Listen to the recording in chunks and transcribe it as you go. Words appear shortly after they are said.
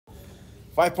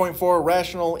5.4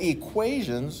 rational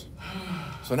equations.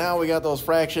 So now we got those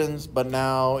fractions, but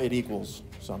now it equals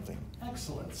something.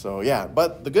 Excellent. So yeah,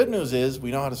 but the good news is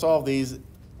we know how to solve these.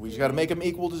 We just got to make them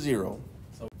equal to 0.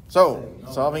 So,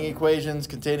 solving equations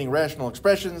containing rational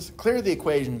expressions, clear the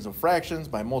equations of fractions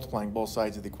by multiplying both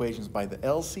sides of the equations by the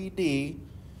LCD.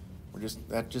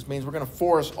 That just means we're going to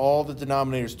force all the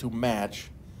denominators to match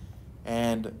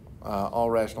and all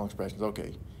rational expressions.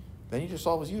 Okay, then you just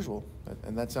solve as usual,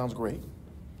 and that sounds great.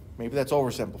 Maybe that's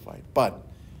oversimplified, but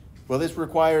will this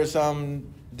require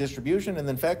some distribution and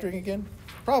then factoring again?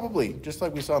 Probably, just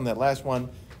like we saw in that last one.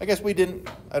 I guess I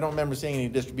don't remember seeing any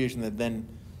distribution that then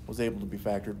was able to be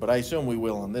factored, but I assume we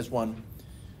will on this one.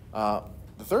 The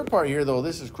third part here, though,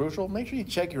 this is crucial. Make sure you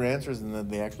check your answers and that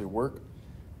they actually work.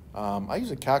 I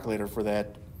use a calculator for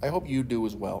that. I hope you do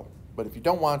as well, but if you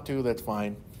don't want to, that's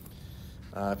fine.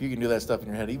 If you can do that stuff in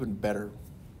your head, even better,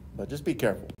 but just be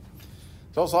careful.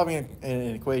 So solving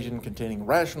an equation containing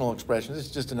rational expressions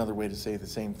is just another way to say the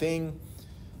same thing.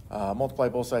 Multiply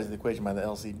both sides of the equation by the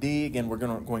LCD. Again, we're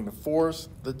going to force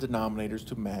the denominators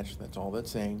to match. That's all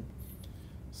that's saying.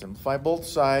 Simplify both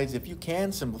sides. If you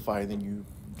can simplify, then you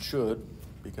should,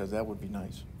 because that would be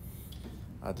nice.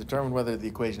 Determine whether the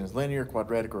equation is linear,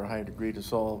 quadratic, or a higher degree to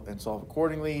solve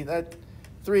accordingly. That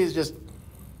 3 is just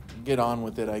get on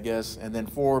with it, I guess. And then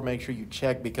 4, make sure you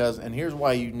check and here's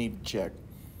why you need to check.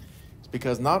 It's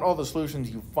because not all the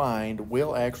solutions you find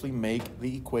will actually make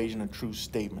the equation a true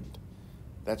statement.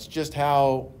 That's just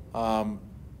how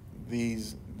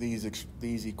these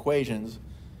equations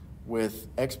with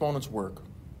exponents work.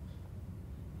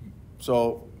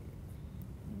 So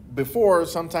before,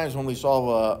 sometimes when we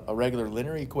solve a regular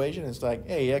linear equation, it's like,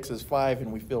 hey, x is 5,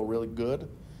 and we feel really good,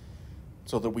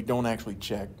 so that we don't actually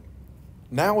check.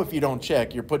 Now, if you don't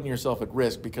check, you're putting yourself at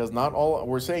risk, because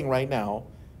we're saying right now,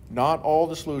 not all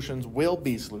the solutions will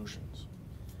be solutions.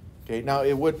 Okay, now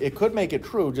it could make it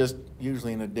true, just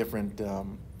usually in a different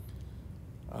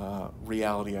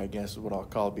reality, I guess is what I'll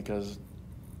call it, because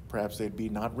perhaps they'd be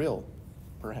not real,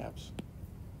 perhaps.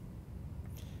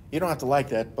 You don't have to like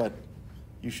that, but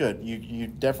you should. You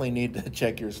definitely need to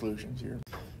check your solutions here.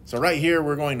 So right here,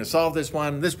 we're going to solve this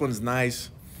one. This one's nice.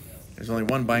 There's only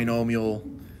one binomial.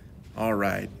 All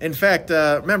right. In fact,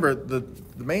 remember, the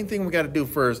main thing we got to do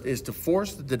first is to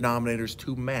force the denominators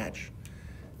to match.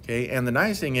 Okay, and the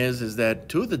nice thing is that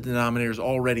 2 of the denominators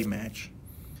already match.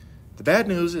 The bad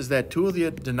news is that 2 of the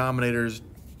denominators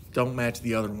don't match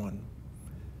the other one.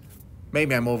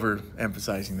 Maybe I'm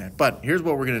overemphasizing that, but here's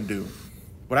what we're going to do.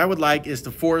 What I would like is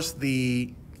to force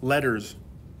the letters,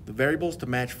 the variables, to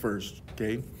match first,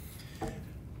 okay?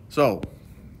 So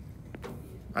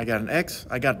I got an x,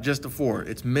 I got just a 4.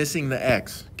 It's missing the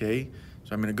x, okay?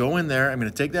 So I'm going to go in there, I'm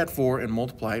going to take that 4 and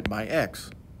multiply it by x.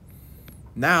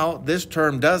 Now, this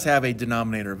term does have a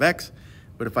denominator of x,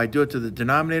 but if I do it to the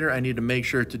denominator, I need to make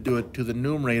sure to do it to the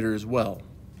numerator as well.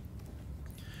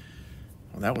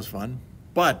 Well, that was fun.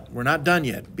 But we're not done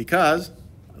yet, because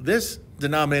this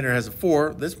denominator has a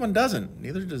 4. This one doesn't.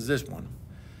 Neither does this one.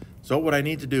 So what I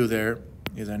need to do there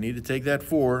is I need to take that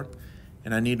 4,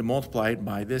 and I need to multiply it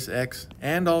by this x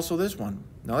and also this one.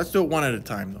 Now, let's do it one at a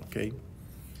time, though, okay?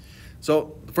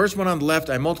 So the first one on the left,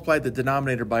 I multiplied the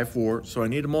denominator by 4, so I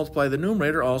need to multiply the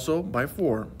numerator also by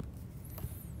 4.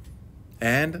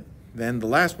 And then the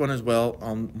last one as well,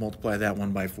 I'll multiply that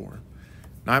one by 4.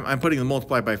 Now, I'm putting the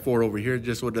multiply by 4 over here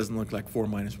just so it doesn't look like 4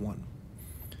 minus 1.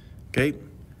 Okay?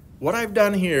 What I've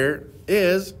done here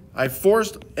is I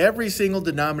forced every single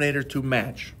denominator to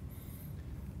match.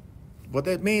 What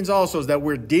that means also is that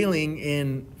we're dealing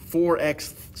in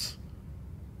 4x's.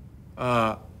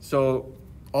 So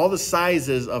all the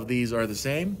sizes of these are the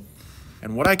same.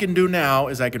 And what I can do now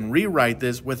is I can rewrite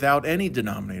this without any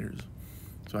denominators.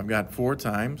 So I've got 4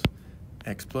 times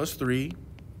x plus 3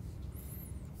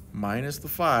 minus the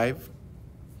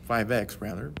 5x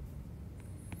rather.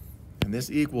 And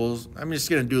this equals, I'm just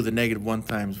going to do the negative 1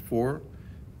 times 4,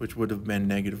 which would have been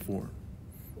negative 4.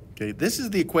 Okay, this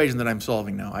is the equation that I'm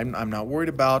solving now. I'm not worried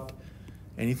about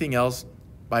anything else.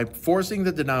 By forcing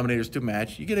the denominators to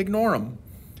match, you can ignore them.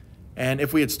 And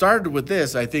if we had started with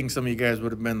this, I think some of you guys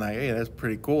would have been like, hey, that's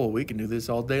pretty cool. We can do this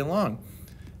all day long.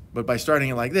 But by starting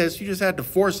it like this, you just had to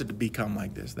force it to become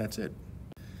like this. That's it.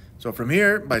 So from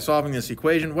here, by solving this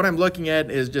equation, what I'm looking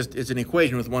at is it's an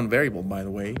equation with one variable, by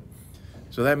the way.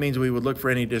 So that means we would look for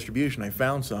any distribution. I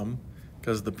found some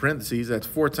because the parentheses, that's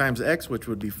 4 times x, which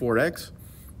would be 4x,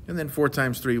 and then 4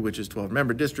 times 3, which is 12.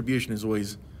 Remember, distribution is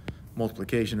always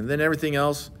multiplication. And then everything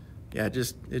else, yeah, it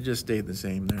just stayed the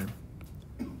same there.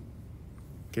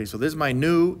 Okay, so this is my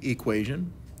new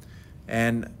equation.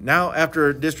 And now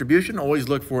after distribution, always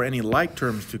look for any like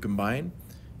terms to combine.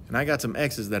 And I got some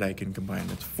x's that I can combine.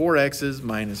 It's 4x's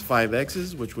minus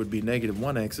 5x's, which would be negative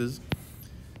 1x's.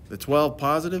 The 12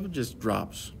 positive just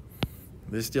drops.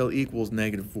 This still equals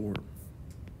negative 4.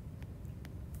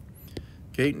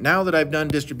 Okay, now that I've done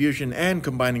distribution and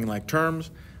combining like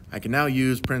terms, I can now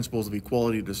use principles of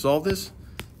equality to solve this.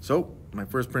 So my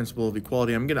first principle of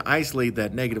equality, I'm going to isolate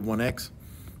that negative 1x.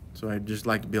 So I'd just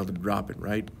like to be able to drop it,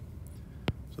 right?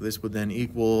 So this would then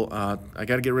equal, I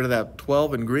got to get rid of that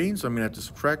 12 in green, so I'm going to have to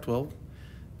subtract 12.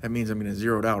 That means I'm going to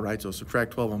zero it out, right? So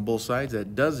subtract 12 on both sides.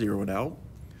 That does zero it out.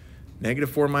 Negative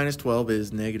 4 minus 12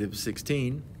 is negative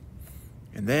 16.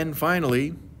 And then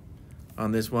finally,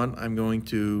 on this one, I'm going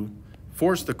to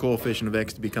force the coefficient of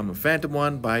x to become a phantom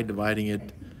one by dividing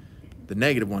it, the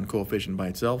negative 1 coefficient by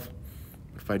itself.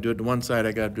 If I do it to one side,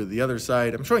 I got to do it to the other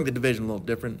side. I'm showing the division a little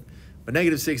different, but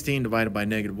negative 16 divided by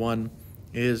negative 1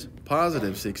 is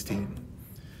positive 16.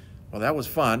 Well, that was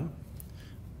fun,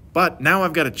 but now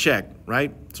I've got to check,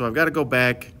 right? So I've got to go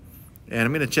back, and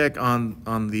I'm going to check on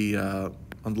the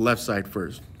left side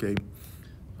first, okay?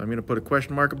 I'm going to put a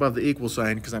question mark above the equal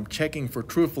sign because I'm checking for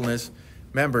truthfulness.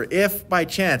 Remember, if by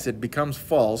chance it becomes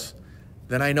false,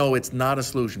 then I know it's not a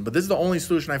solution. But this is the only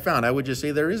solution I found. I would just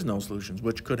say there is no solutions,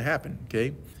 which could happen,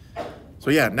 okay? So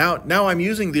yeah, now I'm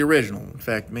using the original. In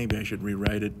fact, maybe I should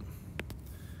rewrite it.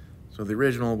 So the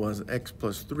original was x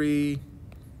plus 3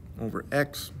 over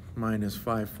x minus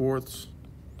 5/4.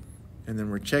 And then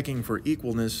we're checking for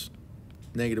equalness,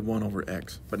 negative 1 over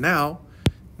x. But now,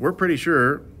 we're pretty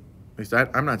sure, at least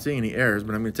I'm not seeing any errors,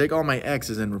 but I'm going to take all my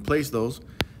x's and replace those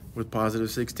with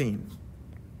positive 16.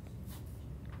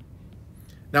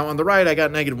 Now on the right, I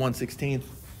got negative 1/16,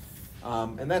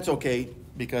 and that's okay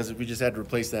because we just had to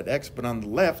replace that x. But on the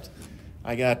left,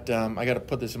 I got to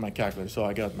put this in my calculator. So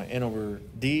I got my n over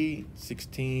d,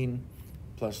 16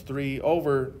 plus 3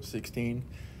 over 16.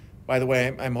 By the way,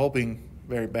 I'm hoping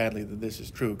very badly that this is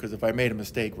true, because if I made a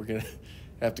mistake, we're going to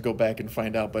have to go back and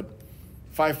find out. But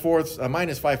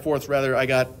minus 5/4 rather, I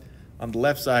got on the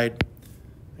left side,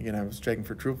 again, I was checking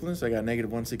for truthfulness, I got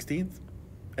negative 1/16.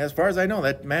 As far as I know,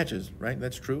 that matches, right?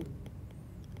 That's true.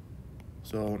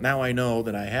 So now I know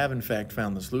that I have, in fact,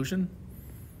 found the solution.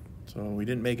 So we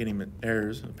didn't make any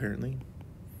errors, apparently.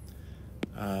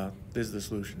 This is the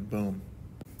solution. Boom.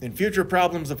 In future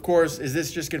problems, of course, is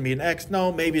this just going to be an x?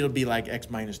 No, maybe it'll be like x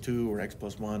minus 2 or x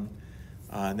plus 1.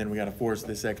 And then we got to force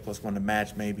this x plus 1 to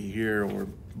match maybe here or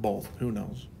both. Who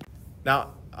knows?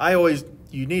 Now,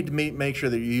 you need to make sure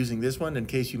that you're using this one in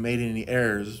case you made any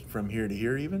errors from here to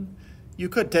here even. You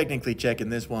could technically check in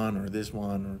this one or this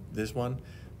one or this one.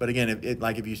 But again,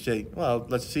 if you say, well,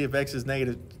 let's see if x is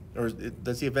negative, or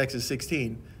let's see if x is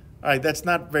 16. All right, that's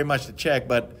not very much to check,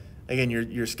 but again,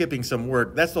 you're skipping some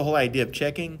work. That's the whole idea of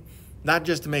checking, not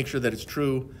just to make sure that it's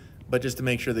true, but just to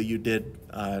make sure that you did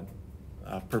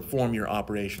perform your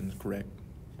operations correct.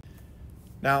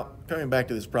 Now, coming back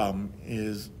to this problem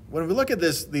is, when we look at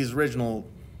these original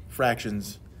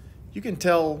fractions, you can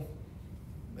tell,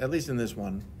 at least in this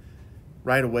one,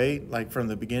 right away, like from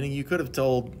the beginning, you could have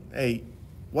told, hey,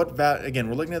 again,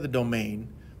 we're looking at the domain,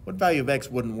 what value of x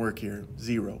wouldn't work here?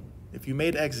 0. If you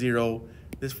made x 0,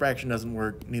 this fraction doesn't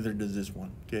work, neither does this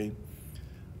one, okay?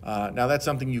 Now that's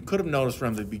something you could have noticed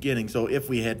from the beginning. So if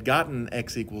we had gotten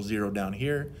x equals 0 down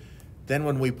here, then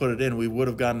when we put it in, we would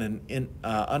have gotten an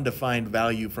undefined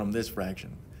value from this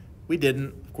fraction. We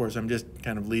didn't. Of course, I'm just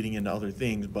kind of leading into other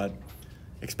things, but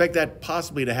expect that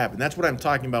possibly to happen. That's what I'm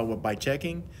talking about by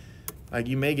checking. Like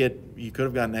you could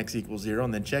have gotten x equals 0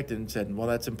 and then checked it and said, well,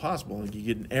 that's impossible. Like you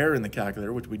get an error in the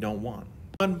calculator, which we don't want.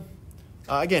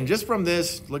 Again, just from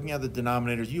this, looking at the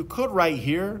denominators, you could right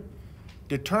here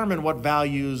determine what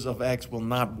values of x will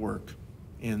not work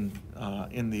in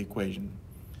the equation.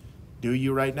 Do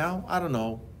you right now? I don't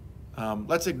know.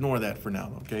 Let's ignore that for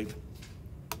now, okay?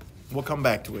 We'll come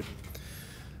back to it.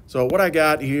 So what I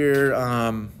got here,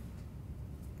 I'm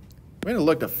going to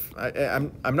look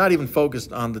I'm not even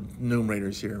focused on the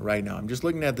numerators here right now. I'm just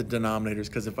looking at the denominators,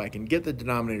 because if I can get the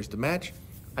denominators to match,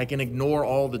 I can ignore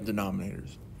all the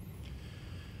denominators.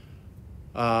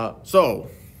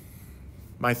 So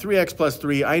my 3x plus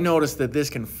 3, I noticed that this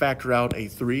can factor out a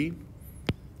 3.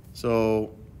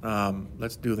 So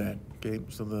let's do that, okay?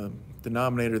 So the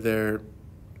denominator there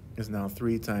is now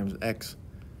 3 times x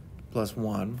plus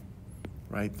 1,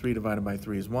 right? 3 divided by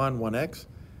 3 is 1x.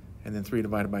 And then 3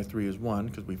 divided by 3 is 1,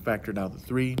 because we factored out the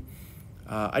 3.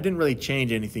 I didn't really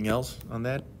change anything else on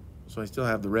that, so I still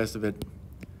have the rest of it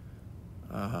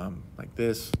like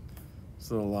this. It's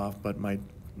a little off, but my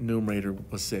numerator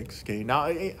was 6. Okay, now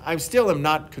I still am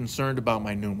not concerned about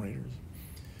my numerators.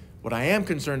 What I am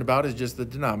concerned about is just the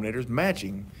denominators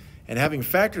matching. And having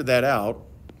factored that out,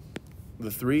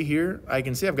 the 3 here, I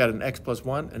can see I've got an x plus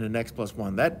 1 and an x plus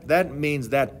 1. That means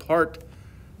that part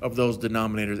of those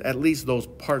denominators, at least those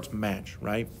parts match,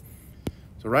 right?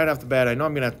 So right off the bat, I know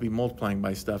I'm going to have to be multiplying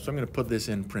by stuff, so I'm going to put this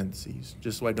in parentheses,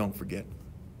 just so I don't forget.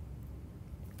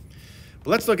 But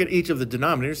let's look at each of the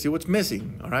denominators, see what's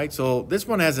missing, all right? So this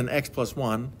one has an x plus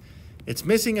 1. It's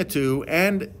missing a 2,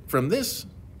 and from this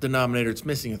denominator, it's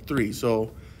missing a 3.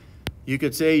 So you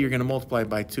could say you're going to multiply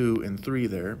by 2 and 3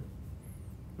 there.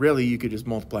 Really, you could just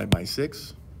multiply by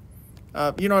 6.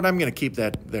 You know what? I'm going to keep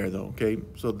that there, though, okay?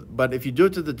 So, but if you do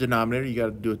it to the denominator, you got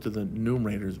to do it to the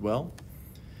numerator as well.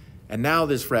 And now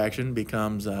this fraction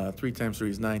becomes 3 times 3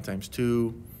 is 9 times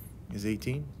 2 is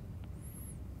 18.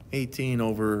 18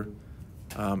 over,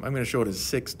 I'm going to show it as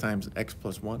 6 times x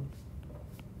plus 1.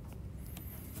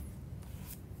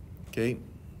 Okay.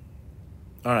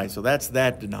 All right, so that's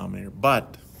that denominator.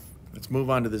 But let's move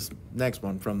on to this next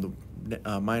one from the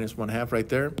minus 1/2 right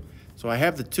there. So I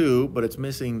have the 2, but it's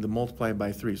missing the multiply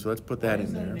by 3. So let's put that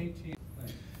in there.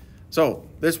 So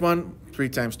this one, 3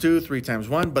 times 2, 3 times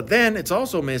 1, but then it's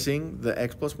also missing the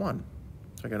x plus 1.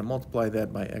 So I got to multiply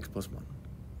that by x plus 1.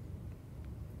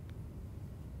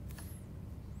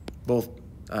 Both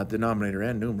denominator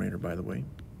and numerator, by the way.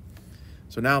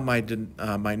 So now my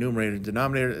numerator and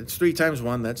denominator, it's 3 times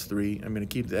 1, that's 3. I'm going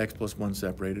to keep the x plus 1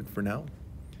 separated for now.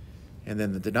 And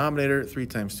then the denominator, 3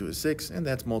 times 2 is 6, and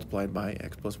that's multiplied by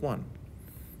x plus 1.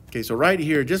 Okay, so right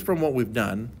here, just from what we've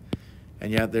done,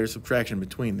 and yeah, there's subtraction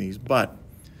between these, but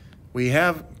we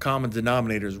have common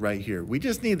denominators right here. We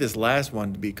just need this last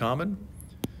one to be common.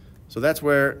 So that's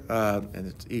where, and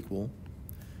it's equal.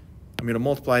 I'm going to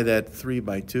multiply that 3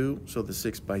 by 2, so the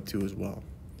 6 by 2 as well.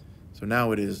 So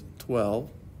now it is 12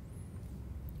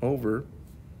 over,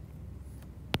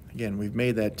 again, we've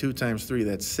made that 2 times 3,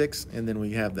 that's 6, and then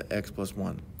we have the x plus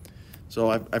 1. So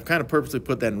I've kind of purposely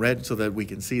put that in red so that we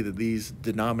can see that these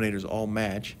denominators all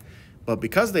match. But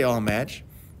because they all match,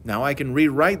 now I can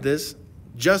rewrite this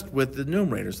just with the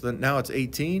numerator. So now it's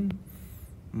 18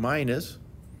 minus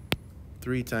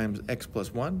 3 times x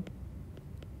plus 1.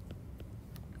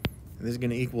 And this is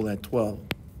going to equal that 12.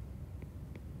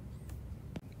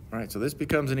 All right, so this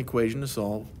becomes an equation to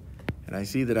solve. And I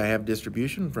see that I have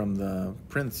distribution from the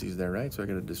parentheses there, right? So I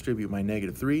got to distribute my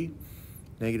negative 3.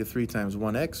 Negative 3 times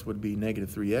 1x would be negative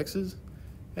 3x's.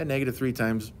 And negative 3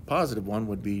 times positive 1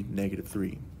 would be negative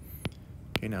 3.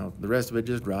 Okay, now the rest of it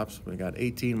just drops. We got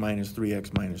 18 minus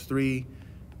 3x minus 3.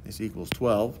 This equals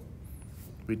 12.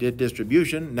 We did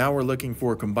distribution. Now we're looking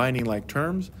for combining like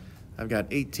terms. I've got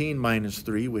 18 minus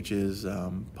 3, which is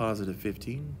positive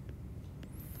 15.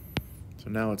 So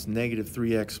now it's negative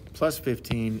 3x plus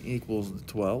 15 equals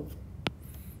 12.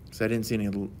 Because I didn't see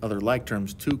any other like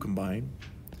terms to combine.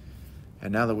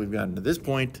 And now that we've gotten to this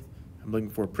point, I'm looking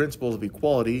for principles of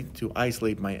equality to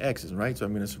isolate my x's, right? So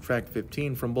I'm going to subtract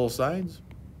 15 from both sides.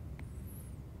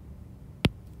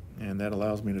 And that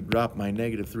allows me to drop my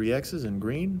negative 3x's in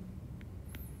green.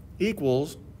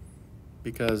 Equals,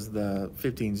 because the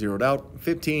 15 zeroed out,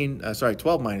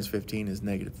 12 minus 15 is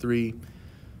negative 3.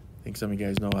 I think some of you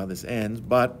guys know how this ends,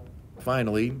 but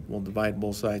finally, we'll divide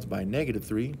both sides by negative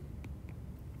 3.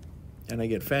 And I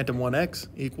get phantom 1x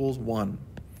equals 1.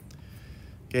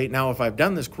 Okay, now if I've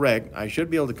done this correct, I should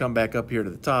be able to come back up here to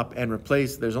the top and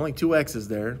replace, there's only 2 x's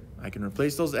there. I can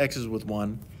replace those x's with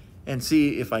 1 and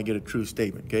see if I get a true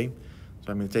statement, okay?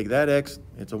 So I'm going to take that x,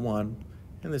 it's a 1,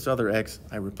 and this other x,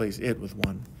 I replace it with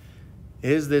 1.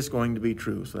 Is this going to be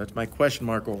true? So that's my question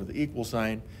mark over the equal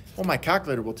sign. Well, my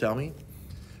calculator will tell me.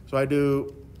 So I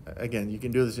do, again, you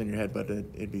can do this in your head, but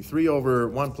it'd be 3 over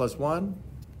 1 plus 1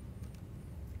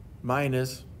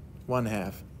 minus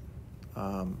 1/2.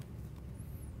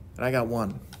 And I got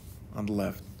 1 on the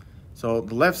left. So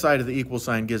the left side of the equal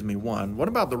sign gives me 1. What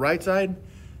about the right side?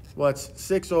 Well, it's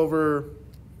 6 over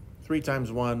 3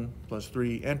 times 1 plus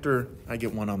 3. Enter, I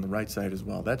get 1 on the right side as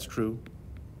well. That's true.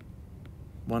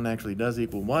 1 actually does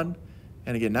equal 1.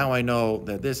 And again, now I know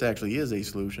that this actually is a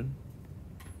solution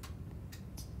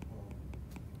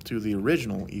to the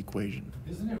original equation.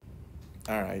 Isn't it?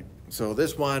 All right, so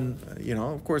this one,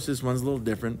 of course, this one's a little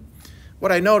different.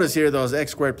 What I notice here, though, is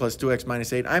x squared plus 2x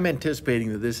minus 8. I'm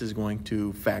anticipating that this is going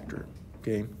to factor,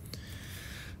 okay?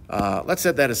 Let's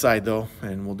set that aside, though,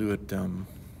 and we'll do it,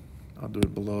 I'll do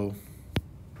it below.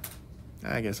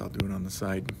 I guess I'll do it on the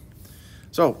side.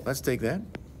 So let's take that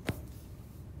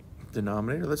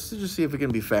denominator. Let's just see if it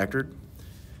can be factored.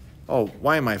 Oh,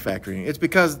 why am I factoring? It's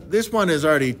because this one is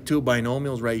already 2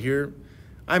 binomials right here.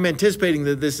 I'm anticipating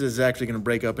that this is actually going to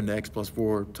break up into x plus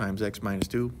 4 times x minus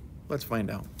 2. Let's find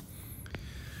out.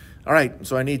 All right,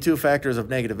 so I need 2 factors of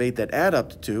negative 8 that add up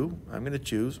to 2. I'm going to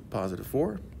choose positive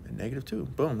 4 and negative 2.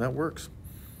 Boom, that works.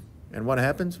 And what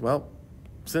happens? Well,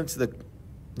 since the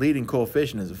leading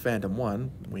coefficient is a phantom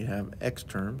 1, we have x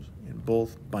terms in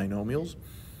both binomials.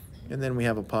 And then we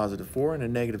have a positive 4 and a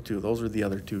negative 2. Those are the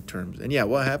other two terms. And yeah,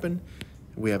 what happened?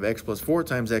 We have x plus 4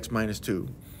 times x minus 2.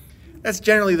 That's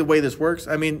generally the way this works.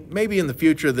 I mean, maybe in the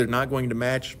future they're not going to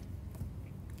match.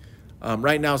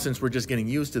 Right now, since we're just getting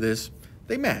used to this,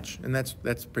 they match, and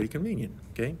that's pretty convenient,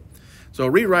 okay? So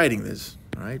rewriting this,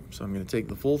 all right? So I'm going to take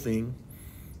the full thing.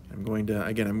 I'm going to,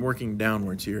 again, I'm working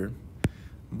downwards here.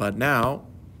 But now,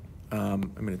 I'm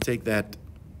going to take that,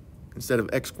 instead of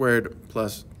x squared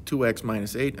plus 2x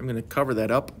minus 8, I'm going to cover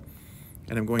that up,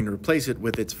 and I'm going to replace it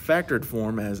with its factored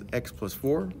form as x plus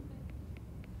 4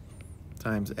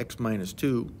 times x minus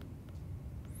 2,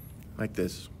 like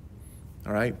this,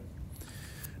 all right?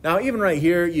 Now, even right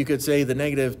here, you could say the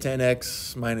negative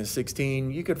 10x minus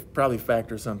 16. You could probably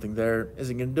factor something there. Is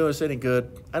it going to do us any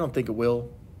good? I don't think it will,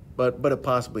 but it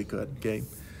possibly could, okay?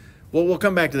 Well, we'll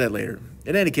come back to that later.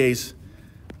 In any case,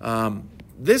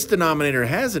 this denominator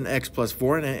has an x plus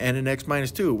 4 and an x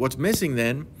minus 2. What's missing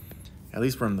then, at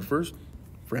least from the first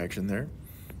fraction there,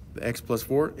 the x plus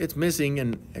 4, it's missing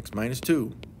an x minus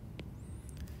 2.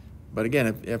 But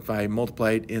again, if I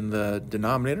multiply it in the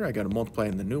denominator, I got to multiply it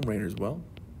in the numerator as well.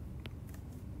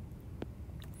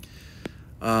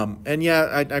 And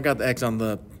yeah, I got the x on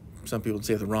the, some people would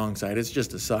say the wrong side. It's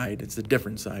just a side. It's a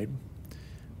different side.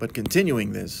 But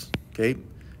continuing this, okay,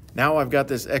 now I've got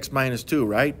this x minus 2,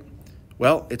 right?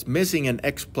 Well, it's missing an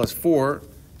x plus 4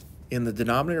 in the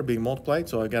denominator being multiplied,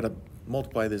 so I got to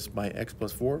multiply this by x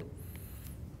plus 4.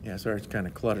 Yeah, sorry, it's kind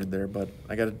of cluttered there, but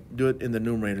I got to do it in the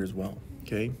numerator as well,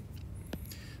 okay?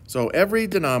 So every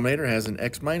denominator has an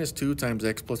x minus 2 times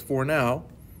x plus 4 now.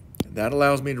 That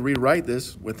allows me to rewrite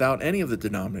this without any of the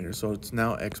denominators. So it's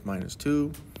now x minus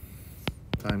 2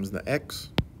 times the x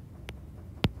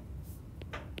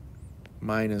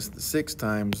minus the 6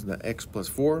 times the x plus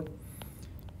 4.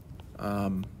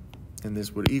 And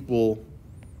this would equal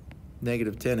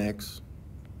negative 10x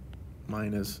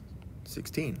minus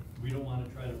 16. We don't want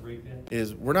to try to break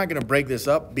that? We're not going to break this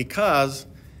up because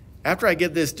after I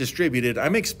get this distributed,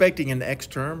 I'm expecting an x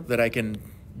term that I can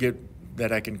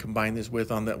combine this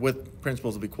with with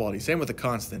principles of equality. Same with a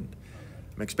constant.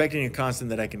 I'm expecting a constant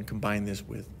that I can combine this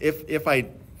with. If I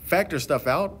factor stuff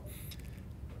out,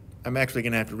 I'm actually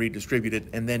going to have to redistribute it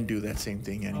and then do that same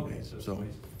thing anyway. Okay, so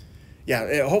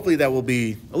yeah, hopefully that will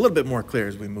be a little bit more clear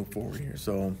as we move forward here.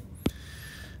 So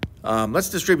let's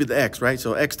distribute the x, right?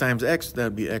 So x times x, that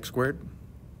would be x squared.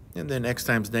 And then x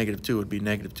times negative 2 would be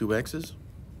negative 2x's.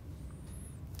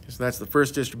 So that's the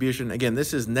first distribution. Again,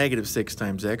 this is negative 6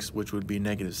 times x, which would be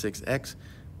negative 6x,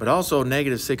 but also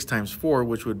negative 6 times 4,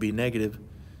 which would be negative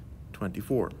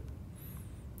 24.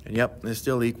 And yep, this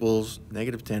still equals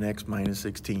negative 10x minus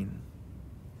 16.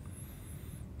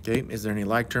 Okay, is there any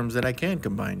like terms that I can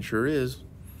combine? Sure is.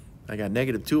 I got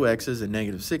negative 2x's and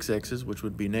negative 6x's, which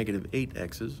would be negative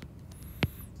 8x's.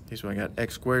 Okay, so I got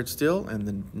x squared still, and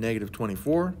then negative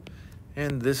 24,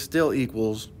 and this still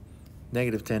equals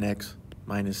negative 10x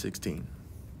minus 16.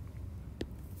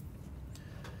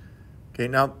 Okay,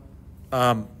 now,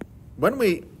 when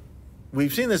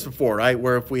we've seen this before, right,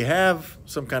 where if we have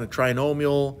some kind of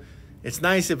trinomial, it's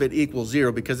nice if it equals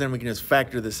 0 because then we can just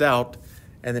factor this out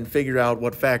and then figure out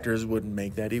what factors would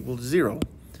make that equal to 0.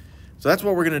 So that's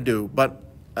what we're going to do, but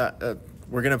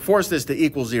we're going to force this to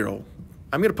equal 0.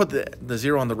 I'm going to put the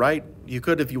 0 on the right. You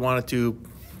could, if you wanted to,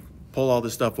 pull all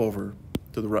this stuff over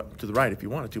to the right if you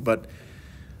wanted to, but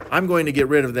I'm going to get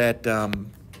rid of that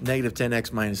negative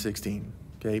 10x minus 16,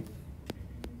 okay?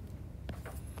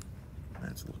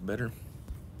 That's a little better.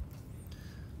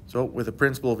 So with the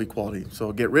principle of equality.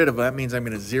 So get rid of that means I'm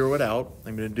going to zero it out.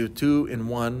 I'm going to do 2 in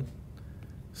one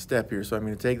step here. So I'm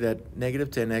going to take that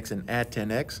negative 10x and add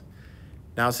 10x.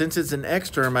 Now, since it's an x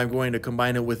term, I'm going to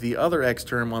combine it with the other x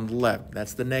term on the left.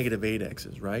 That's the negative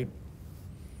 8x's, right?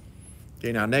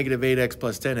 Okay, now negative 8x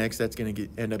plus 10x, that's going to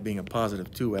end up being a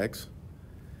positive 2x.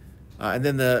 And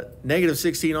then the negative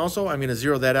 16 also, I'm going to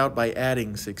zero that out by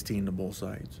adding 16 to both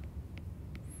sides.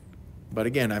 But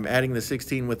again, I'm adding the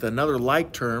 16 with another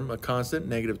like term, a constant,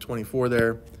 negative 24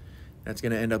 there. That's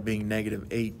going to end up being negative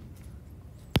 8.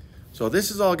 So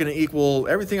this is all going to equal,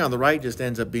 everything on the right just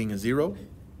ends up being a 0.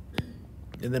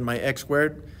 And then my x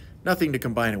squared, nothing to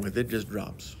combine it with, it just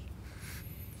drops.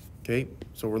 Okay,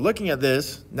 so we're looking at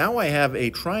this. Now I have a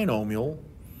trinomial,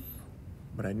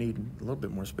 but I need a little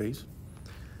bit more space.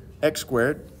 X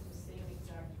squared.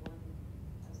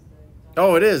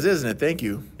 Oh, it is, isn't it? Thank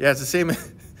you. Yeah, it's the same.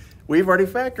 We've already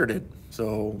factored it.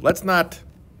 So let's not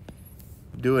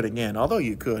do it again. Although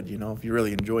you could, you know, if you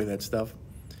really enjoy that stuff.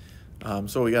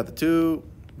 So we got the two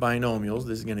binomials.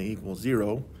 This is going to equal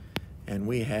 0. And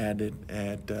we had it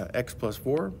at x plus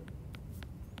 4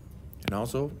 and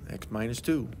also x minus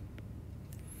 2.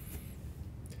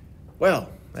 Well,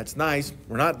 that's nice.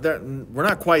 We're not there. We're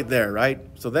not quite there, right?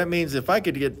 So that means if I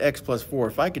could get x plus 4,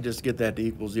 if I could just get that to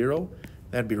equal 0,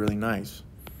 that'd be really nice.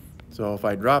 So if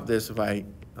I drop this, if I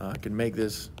can make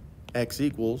this x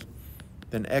equals,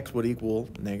 then x would equal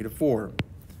negative 4.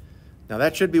 Now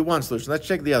that should be one solution. Let's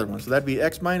check the other one. So that'd be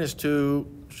x minus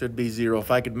 2 should be 0.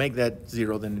 If I could make that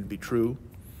 0, then it'd be true.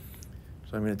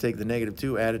 So I'm going to take the negative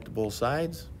 2, add it to both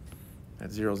sides. That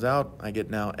zeroes out. I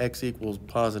get now x equals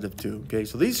positive 2. Okay,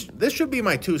 so this should be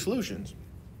my two solutions.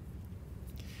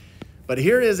 But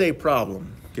here is a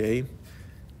problem, okay?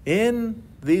 In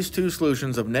these two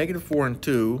solutions of negative 4 and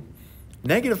 2,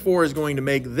 negative 4 is going to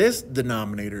make this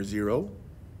denominator 0.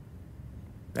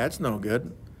 That's no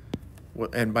good.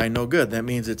 And by no good, that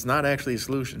means it's not actually a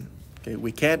solution. Okay,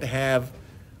 we can't have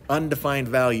undefined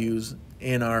values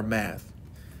in our math.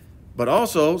 But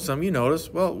also, some of you notice,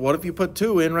 well, what if you put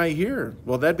 2 in right here?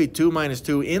 Well, that'd be 2 minus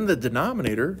 2 in the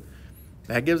denominator.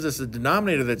 That gives us a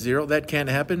denominator that's 0. That can't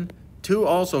happen. 2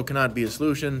 also cannot be a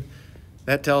solution.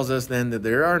 That tells us then that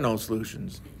there are no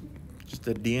solutions. Just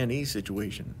a DNE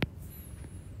situation.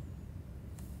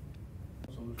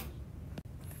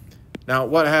 Now,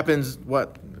 what happens,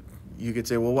 you could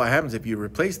say, well, what happens if you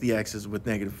replace the x's with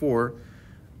negative 4?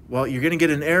 Well, you're going to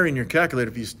get an error in your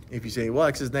calculator if you say, well,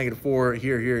 x is negative 4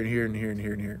 here, here, and here, and here, and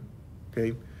here, and here.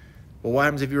 Okay? Well, what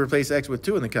happens if you replace x with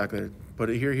 2 in the calculator? Put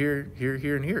it here, here, here,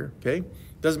 here, and here. Okay?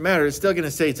 Doesn't matter. It's still going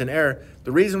to say it's an error.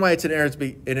 The reason why it's an error is,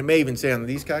 and it may even say on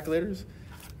these calculators,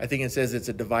 I think it says it's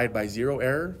a divide by 0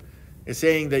 error. It's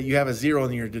saying that you have a 0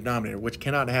 in your denominator, which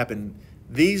cannot happen.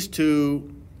 These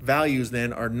two values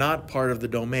then are not part of the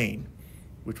domain,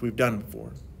 which we've done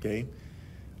before. Okay?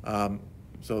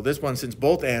 So this one, since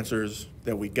both answers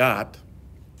that we got,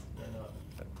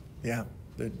 yeah,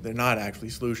 they're not actually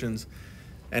solutions.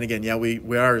 And again, yeah,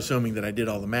 we are assuming that I did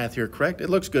all the math here correct.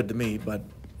 It looks good to me, but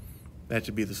that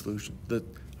should be the solution.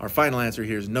 Our final answer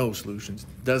here is no solutions.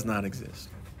 Does not exist.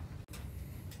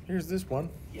 Here's this one.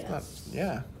 Yes.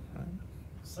 Yeah.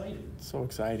 Excited. So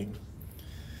exciting.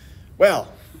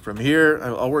 Well, from here,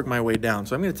 I'll work my way down.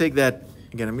 So I'm going to take that,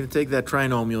 again, I'm going to take that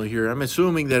trinomial here. I'm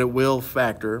assuming that it will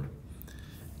factor.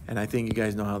 And I think you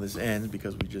guys know how this ends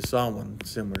because we just saw one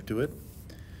similar to it.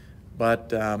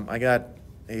 But I got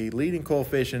a leading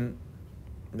coefficient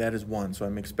that is 1. So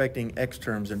I'm expecting x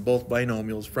terms in both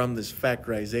binomials from this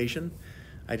factorization.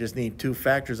 I just need two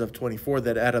factors of 24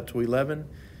 that add up to 11.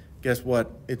 Guess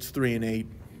what? It's 3 and 8.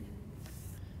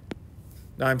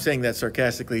 Now I'm saying that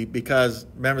sarcastically because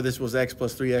remember this was x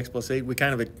plus 3, x plus 8. We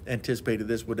kind of anticipated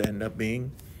this would end up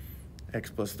being x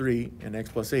plus 3 and x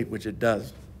plus 8, which it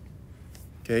does.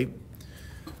 Okay.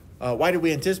 Why did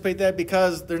we anticipate that?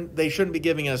 Because they shouldn't be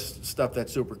giving us stuff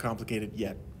that's super complicated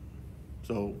yet.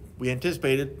 So we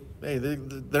anticipated, hey,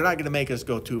 they're not going to make us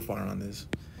go too far on this.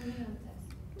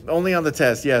 Only on the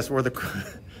test, yes, or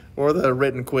the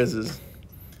written quizzes.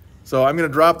 So I'm going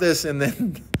to drop this and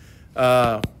then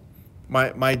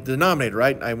my denominator,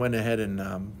 right? I went ahead and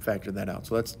factored that out.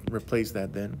 So let's replace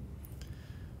that then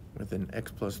with an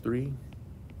x plus 3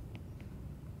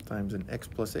 times an x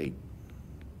plus 8.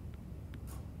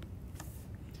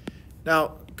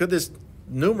 Now, could this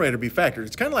numerator be factored?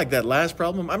 It's kind of like that last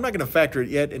problem. I'm not going to factor it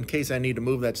yet in case I need to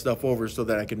move that stuff over so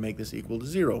that I can make this equal to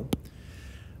 0.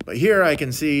 But here I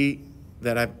can see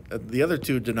that the other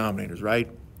two denominators, right?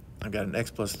 I've got an x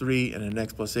plus 3 and an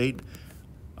x plus 8.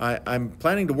 I'm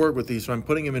planning to work with these, so I'm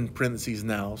putting them in parentheses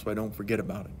now so I don't forget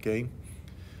about it, okay?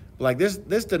 Like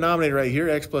this denominator right here,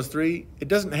 x plus 3, it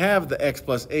doesn't have the x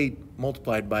plus 8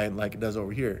 multiplied by it like it does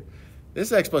over here.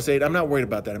 This x plus 8, I'm not worried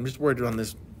about that. I'm just worried on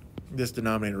this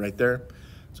denominator right there.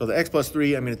 So the x plus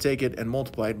 3, I'm going to take it and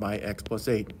multiply it by x plus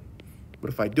 8. But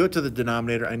if I do it to the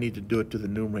denominator, I need to do it to the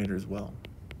numerator as well.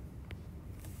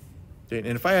 Okay,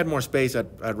 and if I had more space,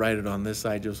 I'd write it on this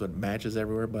side just so it matches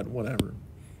everywhere, but whatever.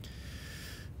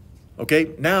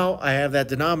 Okay, now I have that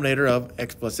denominator of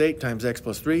x plus 8 times x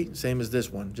plus 3, same as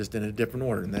this one, just in a different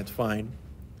order, and that's fine.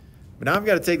 But now I've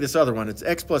got to take this other one. It's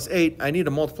x plus 8. I need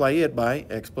to multiply it by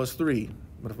x plus 3.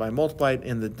 But if I multiply it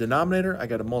in the denominator, I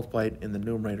got to multiply it in the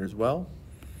numerator as well.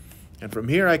 And from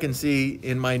here, I can see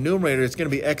in my numerator, it's going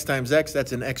to be x times x.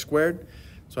 That's an x squared.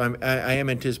 So I am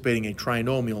anticipating a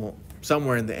trinomial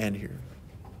somewhere in the end here.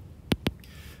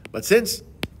 But since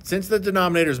the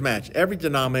denominators match, every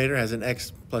denominator has an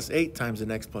x plus 8 times an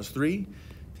x plus 3.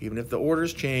 Even if the order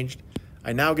is changed,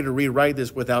 I now get to rewrite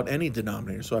this without any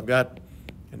denominator. So I've got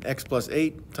an x plus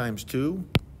 8 times 2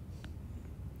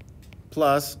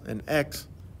 plus an x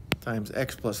times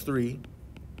x plus 3.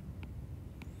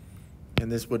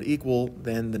 And this would equal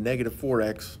then the negative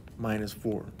 4x minus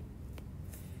 4.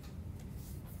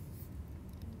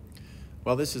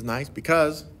 Well, this is nice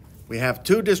because we have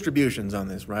two distributions on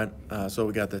this, right? So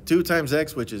we got the 2 times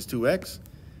x, which is 2x,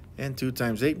 and 2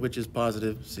 times 8, which is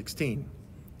positive 16.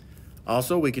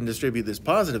 Also, we can distribute this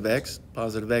positive x.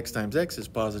 Positive x times x is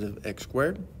positive x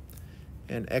squared.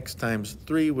 And x times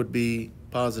 3 would be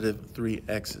positive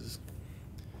 3x's.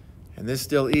 And this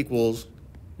still equals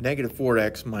negative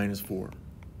 4x minus 4.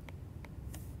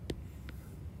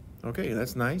 Okay,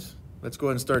 that's nice. Let's go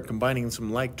ahead and start combining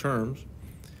some like terms.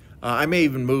 I may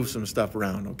even move some stuff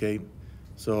around, okay?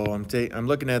 So I'm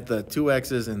looking at the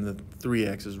 2x's and the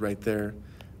 3x's right there.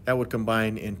 That would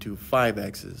combine into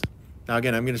 5x's. Now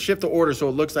again, I'm going to shift the order so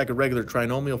it looks like a regular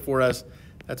trinomial for us.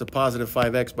 That's a positive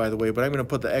 5x, by the way, but I'm going to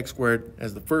put the x squared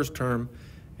as the first term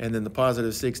and then the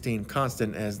positive 16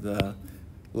 constant as the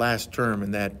last term in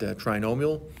that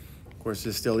trinomial. Of course,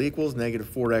 this still equals negative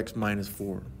 4x minus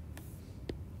 4.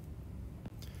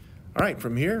 All right,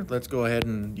 from here, let's go ahead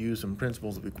and use some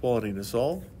principles of equality to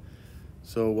solve.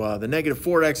 So the negative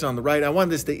 4x on the right, I want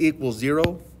this to equal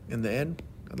 0 in the end.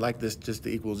 I'd like this just to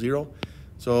equal 0.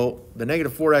 So the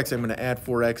negative 4x, I'm going to add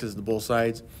 4x's to both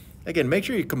sides. Again, make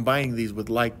sure you're combining these with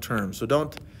like terms. So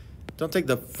don't take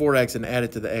the 4x and add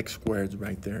it to the x squareds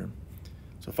right there.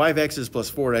 So 5x's plus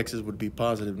 4x's would be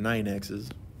positive 9x's.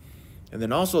 And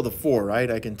then also the 4, right?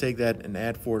 I can take that and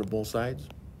add 4 to both sides.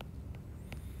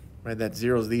 Right, that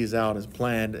zeroes these out as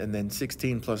planned, and then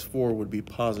 16 plus 4 would be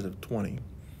positive 20.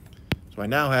 So I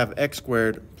now have x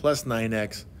squared plus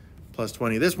 9x plus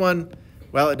 20. This one,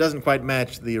 well, it doesn't quite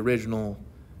match the original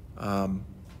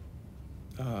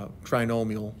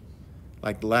trinomial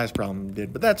like the last problem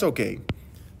did, but that's okay.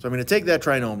 So I'm going to take that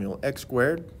trinomial, x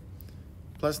squared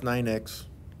plus 9x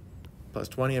plus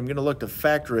 20. I'm going to look to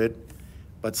factor it,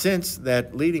 but since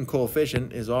that leading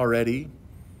coefficient is already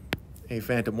a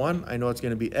phantom 1, I know it's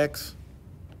going to be x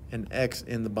and x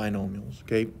in the binomials,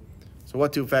 okay? So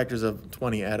what two factors of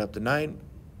 20 add up to 9?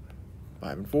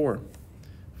 5 and 4.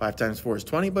 5 times 4 is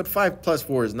 20, but 5 plus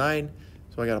 4 is 9,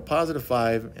 so I got a positive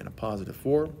 5 and a positive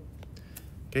 4.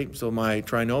 Okay, so my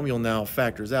trinomial now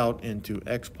factors out into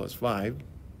x plus 5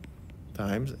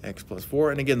 times x plus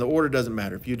 4, and again, the order doesn't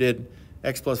matter. If you did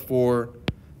x plus 4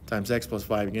 times x plus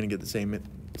 5, you're going to get the same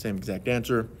exact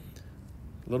answer.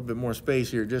 A little bit more space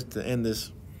here just to end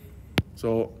this.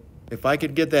 So if I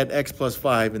could get that x plus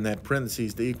 5 in that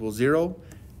parentheses to equal 0,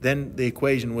 then the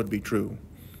equation would be true.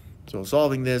 So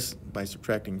solving this by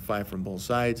subtracting 5 from both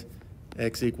sides,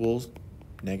 x equals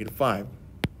negative 5.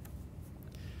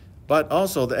 But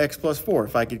also the x plus 4,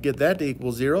 if I could get that to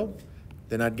equal 0,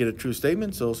 then I'd get a true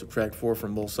statement, so subtract 4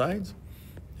 from both sides,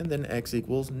 and then x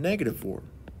equals negative 4,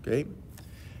 okay?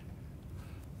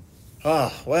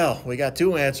 Well, we got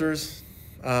two answers.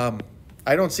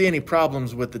 I don't see any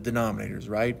problems with the denominators,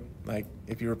 right? Like,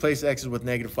 if you replace x's with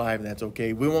negative 5, that's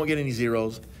okay. We won't get any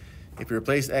zeros. If you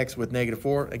replace x with negative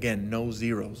 4, again, no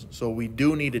zeros. So we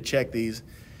do need to check these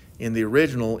in the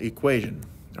original equation.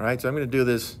 All right, so I'm going to do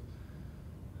this.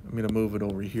 I'm going to move it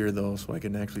over here, though, so I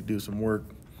can actually do some work.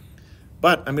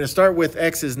 But I'm going to start with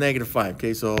x is negative 5.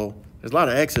 Okay, so there's a lot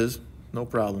of x's, no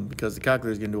problem, because the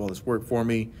calculator is going to do all this work for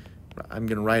me. I'm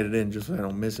going to write it in just so I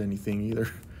don't miss anything either.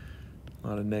 A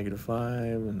lot of negative 5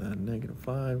 and a negative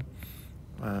 5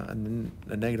 and then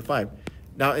a negative 5.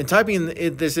 Now, in typing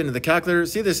this into the calculator,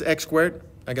 see this x squared?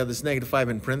 I got this negative 5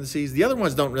 in parentheses. The other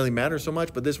ones don't really matter so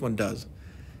much, but this one does.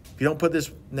 If you don't put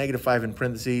this negative 5 in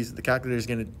parentheses, the calculator is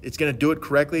going to do it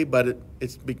correctly, but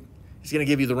it's going to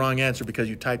give you the wrong answer because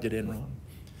you typed it in wrong.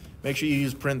 Make sure you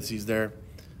use parentheses there.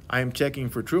 I am checking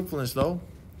for truthfulness, though.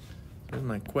 There's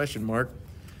my question mark.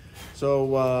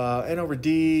 So n over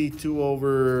d, 2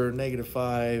 over negative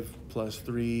 5 plus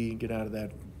 3, get out of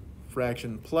that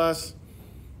fraction, plus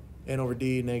n over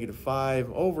d, negative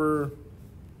 5 over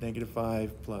negative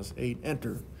 5 plus 8,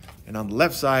 enter. And on the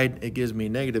left side, it gives me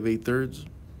negative 8/3.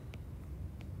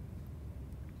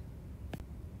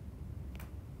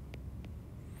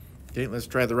 Okay, let's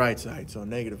try the right side. So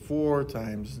negative 4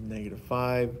 times negative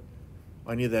 5.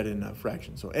 I need that in a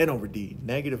fraction. So n over d,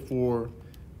 negative 4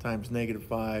 times negative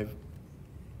 5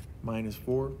 minus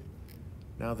 4.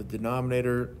 Now the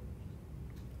denominator,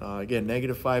 again,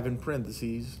 negative 5 in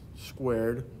parentheses,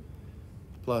 squared,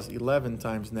 plus 11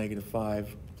 times negative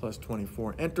 5 plus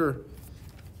 24. Enter,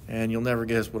 and you'll never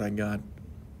guess what I got.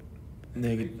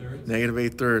 Negative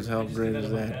 8/3. How great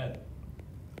is that?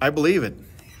 I believe it.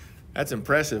 That's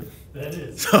impressive. That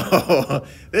is. So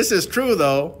this is true,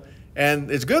 though.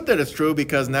 And it's good that it's true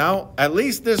because now at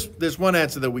least this one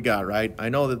answer that we got, right? I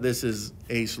know that this is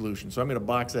a solution. So I'm going to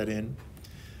box that in.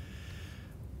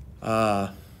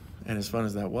 And as fun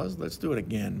as that was, let's do it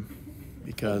again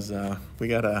because we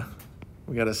got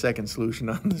a second solution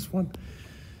on this one.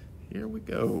 Here we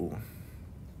go.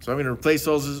 So I'm going to replace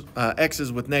those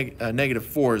x's with negative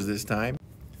 4s this time.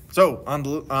 So on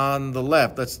the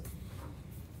left, that's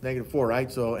negative 4,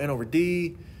 right? So n over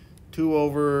d, 2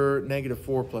 over negative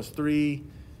 4 plus 3,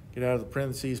 get out of the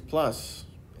parentheses, plus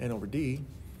n over d,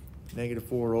 negative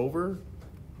 4 over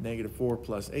negative 4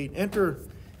 plus 8. Enter.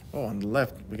 Oh, on the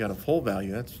left, we got a whole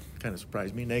value. That's kind of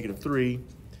surprised me, negative 3.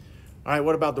 All right,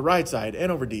 what about the right side?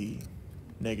 N over d,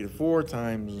 negative 4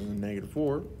 times negative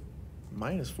 4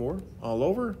 minus 4 all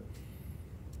over.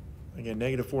 Again,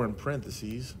 negative 4 in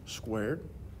parentheses squared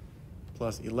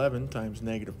plus 11 times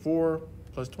negative 4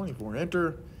 plus 24.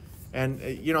 Enter. And,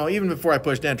 you know, even before I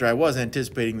pushed enter, I was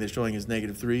anticipating this showing as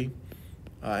negative 3.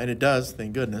 And it does,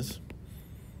 thank goodness.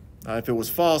 If it was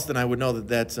false, then I would know that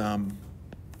that's,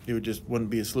 it wouldn't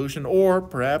be a solution. Or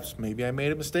perhaps maybe I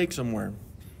made a mistake somewhere.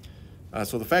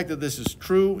 So the fact that this is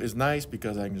true is nice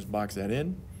because I can just box that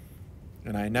in.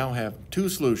 And I now have 2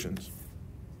 solutions.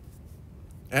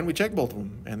 And we checked both of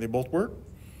them, and they both work.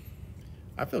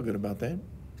 I feel good about that.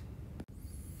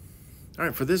 All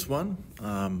right, for this one,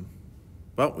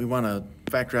 well, we want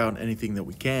to factor out anything that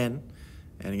we can.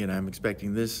 And again, I'm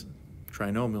expecting this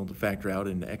trinomial to factor out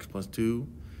into x plus 2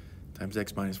 times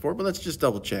x minus 4. But let's just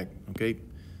double check, okay?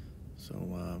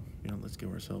 So, you know, let's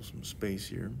give ourselves some space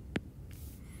here.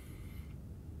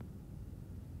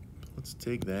 Let's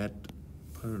take that,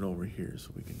 put it over here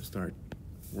so we can start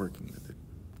working with it.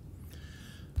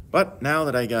 But now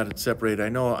that I got it separated, I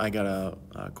know I got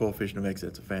a coefficient of x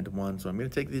that's a phantom 1. So I'm going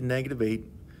to take the negative 8,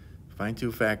 find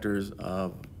 2 factors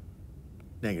of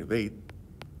negative 8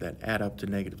 that add up to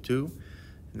negative 2.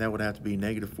 And that would have to be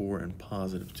negative 4 and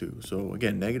positive 2. So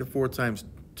again, negative 4 times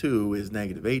 2 is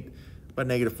negative 8, but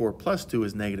negative 4 plus 2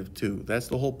 is negative 2. That's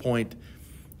the whole point.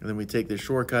 And then we take this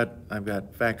shortcut. I've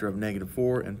got factor of negative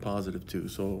 4 and positive 2.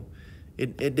 So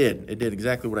it did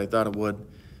exactly what I thought it would.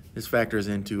 This factors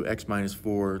into x minus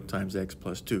 4 times x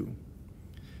plus 2.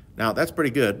 Now, that's pretty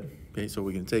good. Okay, so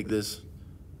we can take this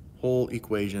whole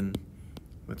equation,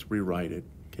 let's rewrite it.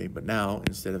 Okay, but now,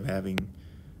 instead of having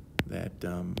that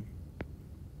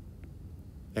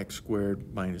x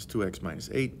squared minus 2x minus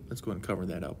 8, let's go ahead and cover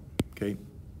that up. Okay,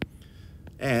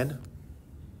 and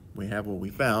we have what we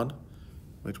found,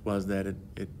 which was that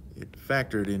it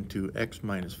factored into x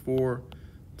minus 4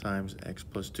 times x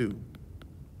plus 2.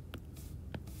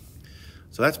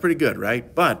 So that's pretty good,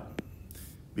 right? But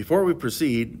before we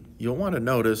proceed, you'll want to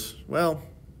notice, well,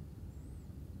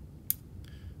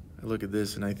 I look at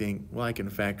this and I think, well, I can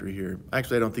factor here.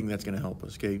 Actually, I don't think that's going to help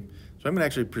us, okay? So I'm going to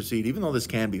actually proceed, even though this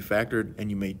can be factored and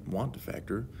you may want to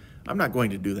factor, I'm not going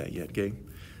to do that yet, okay?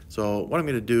 So what I'm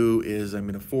going to do is I'm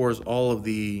going to force all of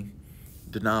the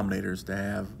denominators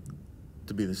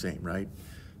to be the same, right?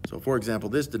 So for example,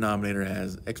 this denominator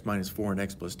has x minus 4 and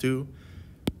x plus 2.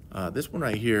 This one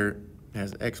right here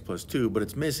has x plus 2, but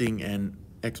it's missing an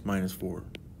x minus 4.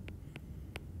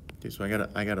 Okay, so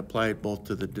I gotta apply it both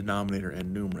to the denominator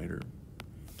and numerator.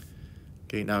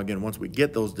 Okay, now again, once we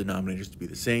get those denominators to be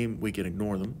the same, we can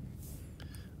ignore them.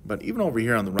 But even over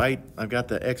here on the right, I've got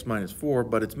the x minus 4,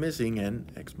 but it's missing an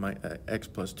x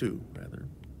plus 2, rather.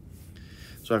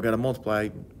 So I've got to multiply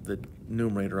the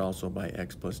numerator also by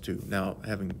x plus 2. Now,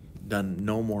 having done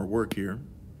no more work here,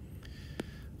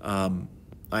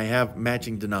 I have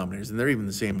matching denominators, and they're even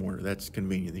the same order. That's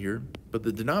convenient here. But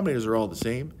the denominators are all the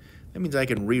same. That means I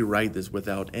can rewrite this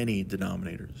without any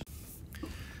denominators. All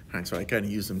right, so I kind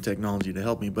of use some technology to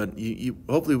help me, but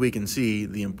hopefully we can see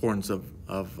the importance of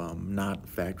not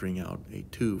factoring out a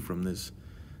 2 from this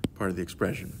part of the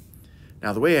expression.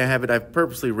 Now, the way I have it, I've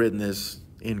purposely written this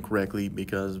incorrectly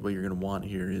because what you're going to want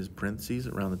here is parentheses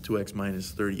around the 2x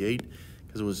minus 38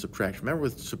 because it was subtraction. Remember,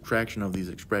 with subtraction of these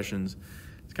expressions,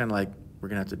 it's kind of like we're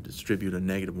going to have to distribute a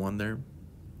negative 1 there.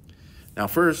 Now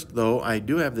first, though, I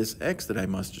do have this x that I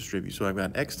must distribute. So I've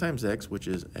got x times x, which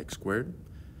is x squared,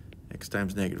 x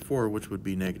times negative 4, which would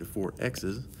be negative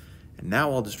 4x's. And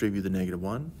now I'll distribute the negative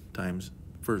 1 times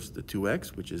first the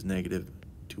 2x, which is negative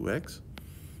 2x.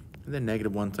 And then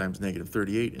negative 1 times negative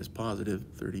 38 is positive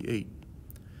 38.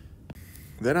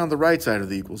 Then on the right side of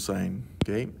the equal sign,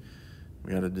 okay,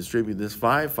 we got to distribute this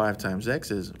 5. 5 times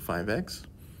x is 5x.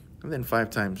 And then 5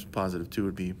 times positive 2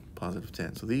 would be positive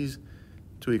 10. So these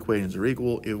two equations are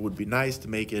equal. It would be nice to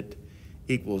make it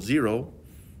equal 0.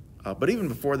 But even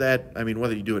before that, I mean,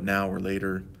 whether you do it now or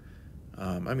later,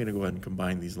 I'm going to go ahead and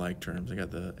combine these like terms. I got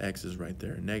the x's right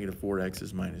there. Negative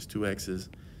 4x's minus 2x's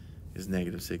is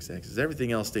negative 6x's.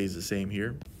 Everything else stays the same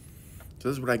here. So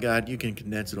this is what I got. You can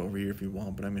condense it over here if you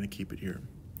want, but I'm going to keep it here.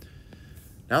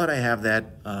 Now that I have that,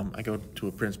 I go to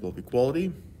a principle of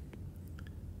equality.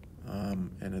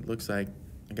 And it looks like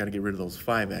I got to get rid of those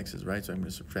 5x's, right? So I'm going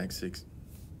to subtract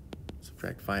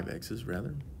 5x's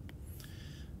rather.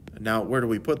 Now, where do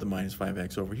we put the minus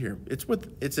 5x over here?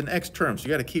 It's an x term, so you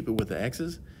got to keep it with the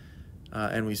x's.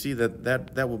 And we see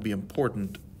that will be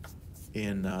important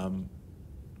in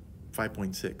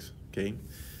 5.6, okay?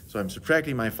 So I'm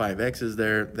subtracting my 5x's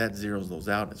there. That zeroes those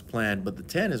out as planned, but the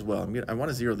 10 as well. I want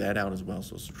to zero that out as well,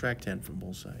 so subtract 10 from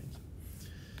both sides.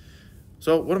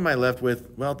 So what am I left with?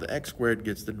 Well, the x squared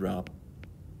gets the drop.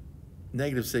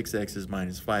 Negative 6x's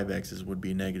minus 5x's would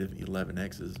be negative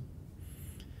 11x's.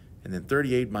 And then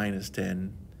 38 minus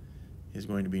 10 is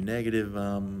going to be negative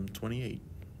 28.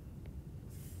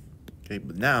 Okay,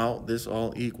 but now this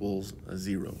all equals a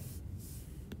 0.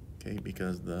 Okay,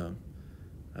 because the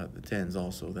 10's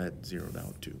also that zeroed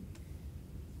out too.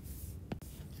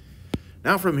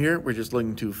 Now from here, we're just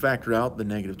looking to factor out the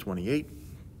negative 28.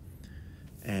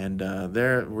 And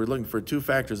there, we're looking for two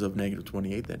factors of negative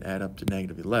 28 that add up to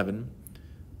negative 11.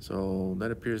 So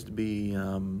that appears to be,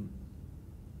 I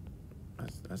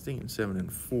was thinking 7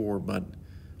 and 4, but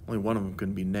only one of them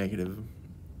can be negative.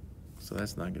 So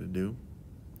that's not going to do.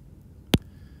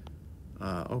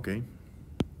 Okay.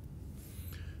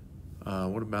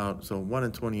 What about, so 1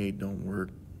 and 28 don't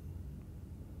work.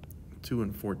 2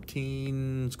 and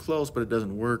 14 is close, but it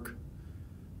doesn't work.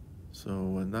 So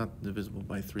not divisible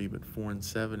by 3, but 4 and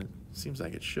 7, it seems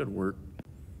like it should work.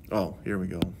 Oh, here we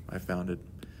go. I found it.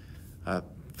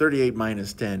 38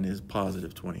 minus 10 is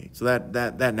positive 28. So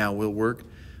that now will work.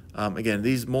 Again,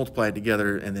 these multiplied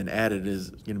together and then added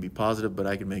is going to be positive, but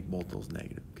I can make both those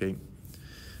negative, okay?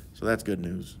 So that's good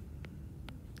news.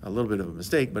 A little bit of a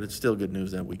mistake, but it's still good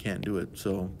news that we can't do it.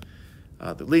 So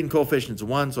the leading coefficient is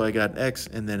 1, so I got x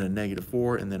and then a negative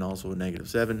 4 and then also a negative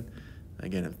 7.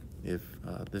 Again, if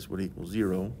this would equal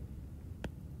 0,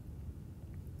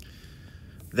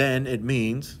 then it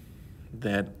means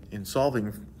that in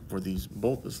solving for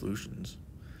both the solutions,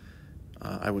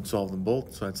 I would solve them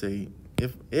both. So I'd say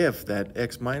if that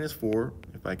x minus 4,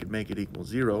 if I could make it equal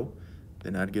 0,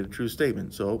 then I'd get a true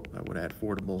statement. So I would add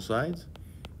 4 to both sides,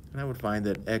 and I would find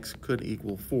that x could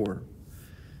equal 4.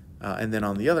 And then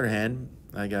on the other hand,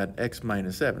 I got x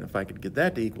minus 7. If I could get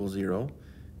that to equal 0,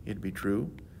 it'd be true.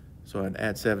 So I'd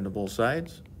add 7 to both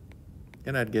sides,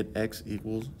 and I'd get x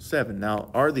equals 7.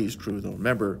 Now, are these true, though?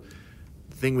 Remember,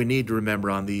 the thing we need to remember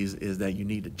on these is that you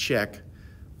need to check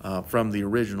from the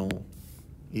original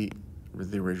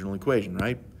equation,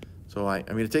 right? So I'm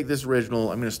going to take this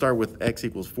original. I'm going to start with x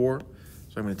equals 4. So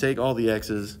I'm going to take all the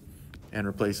x's and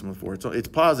replace them with 4. So it's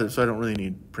positive, so I don't really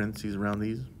need parentheses around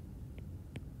these.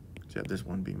 So you have this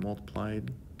one being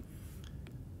multiplied.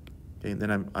 Okay, and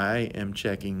then I am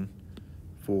checking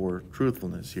for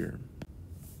truthfulness here.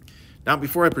 Now,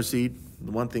 before I proceed,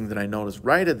 the one thing that I noticed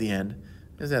right at the end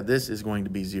is that this is going to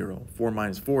be 0. 4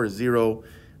 minus 4 is 0.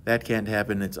 That can't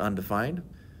happen. It's undefined.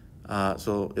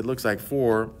 So it looks like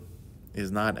 4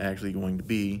 is not actually going to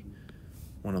be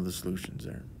one of the solutions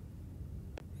there.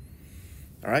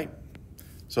 All right.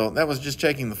 So that was just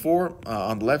checking the 4.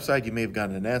 On the left side, you may have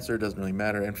gotten an answer. It doesn't really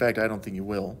matter. In fact, I don't think you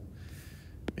will,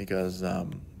 because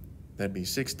that'd be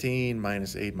 16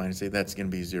 minus 8 minus 8. That's going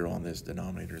to be 0 on this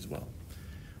denominator as well.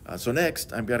 So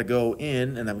next, I've got to go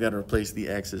in, and I've got to replace the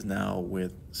x's now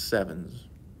with 7s.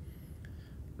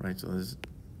 Right, so there's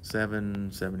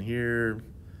 7 here.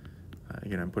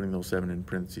 Again, I'm putting those 7 in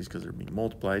parentheses because they're being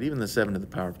multiplied. Even the 7 to the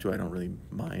power of 2, I don't really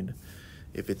mind.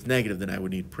 If it's negative, then I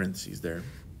would need parentheses there.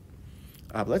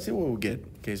 But let's see what we'll get.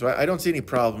 Okay, so I don't see any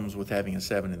problems with having a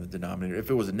 7 in the denominator. If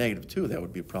it was a negative 2, that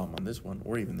would be a problem on this one,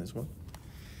 or even this one.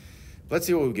 Let's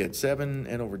see what we get. 7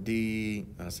 n over d,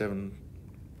 7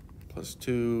 plus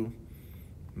 2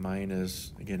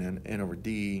 minus, again, n over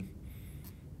d,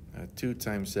 2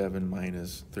 times 7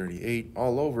 minus 38,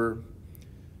 all over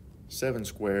 7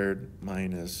 squared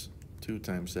minus 2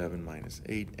 times 7 minus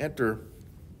 8. Enter.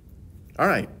 All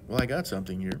right, well, I got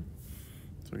something here.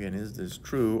 So again, is this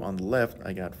true? On the left,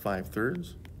 I got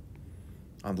 5/3.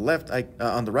 On the left,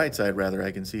 on the right side, rather,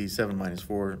 I can see 7 minus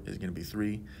 4 is going to be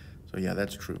 3. So yeah,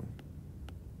 that's true.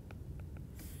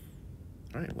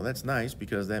 All right, well, that's nice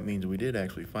because that means we did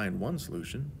actually find one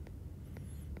solution.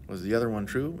 Was the other one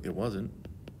true? It wasn't.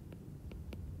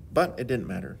 But it didn't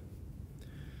matter.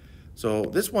 So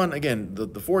this one, again, the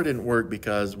 4 didn't work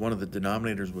because one of the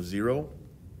denominators was 0.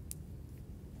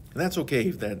 And that's okay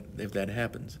if that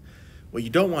happens. What you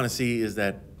don't want to see is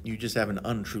that you just have an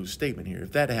untrue statement here.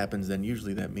 If that happens, then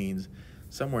usually that means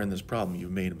somewhere in this problem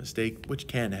you've made a mistake, which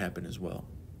can happen as well.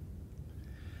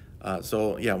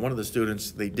 So yeah, one of the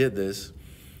students, they did this.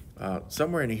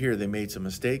 Somewhere in here they made some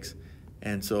mistakes,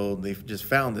 and so they just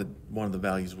found that one of the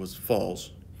values was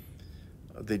false.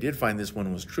 They did find this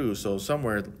one was true, so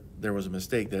somewhere there was a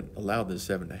mistake that allowed this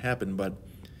 7 to happen, but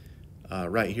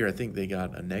right here I think they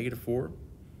got a -4,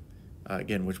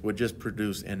 again, which would just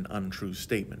produce an untrue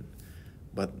statement.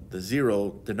 But the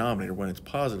 0 denominator, when it's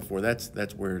 +4,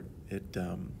 that's where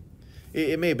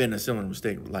it may have been a similar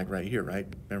mistake like right here, right?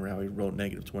 Remember how he wrote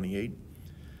 -28?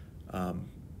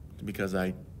 Because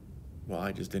I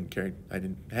just didn't carry, I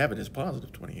didn't have it as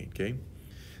 +28, okay?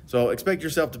 So expect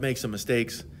yourself to make some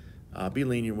mistakes. Be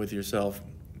lenient with yourself,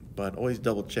 but always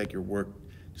double check your work,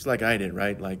 just like I did,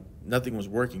 right? Like nothing was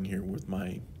working here with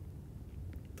my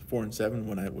 4 and 7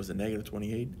 when I was a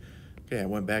 -28. Okay, I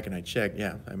went back and I checked.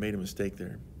 Yeah, I made a mistake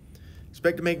there.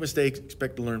 Expect to make mistakes,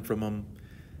 expect to learn from them,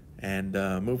 and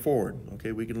move forward.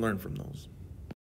 Okay, we can learn from those.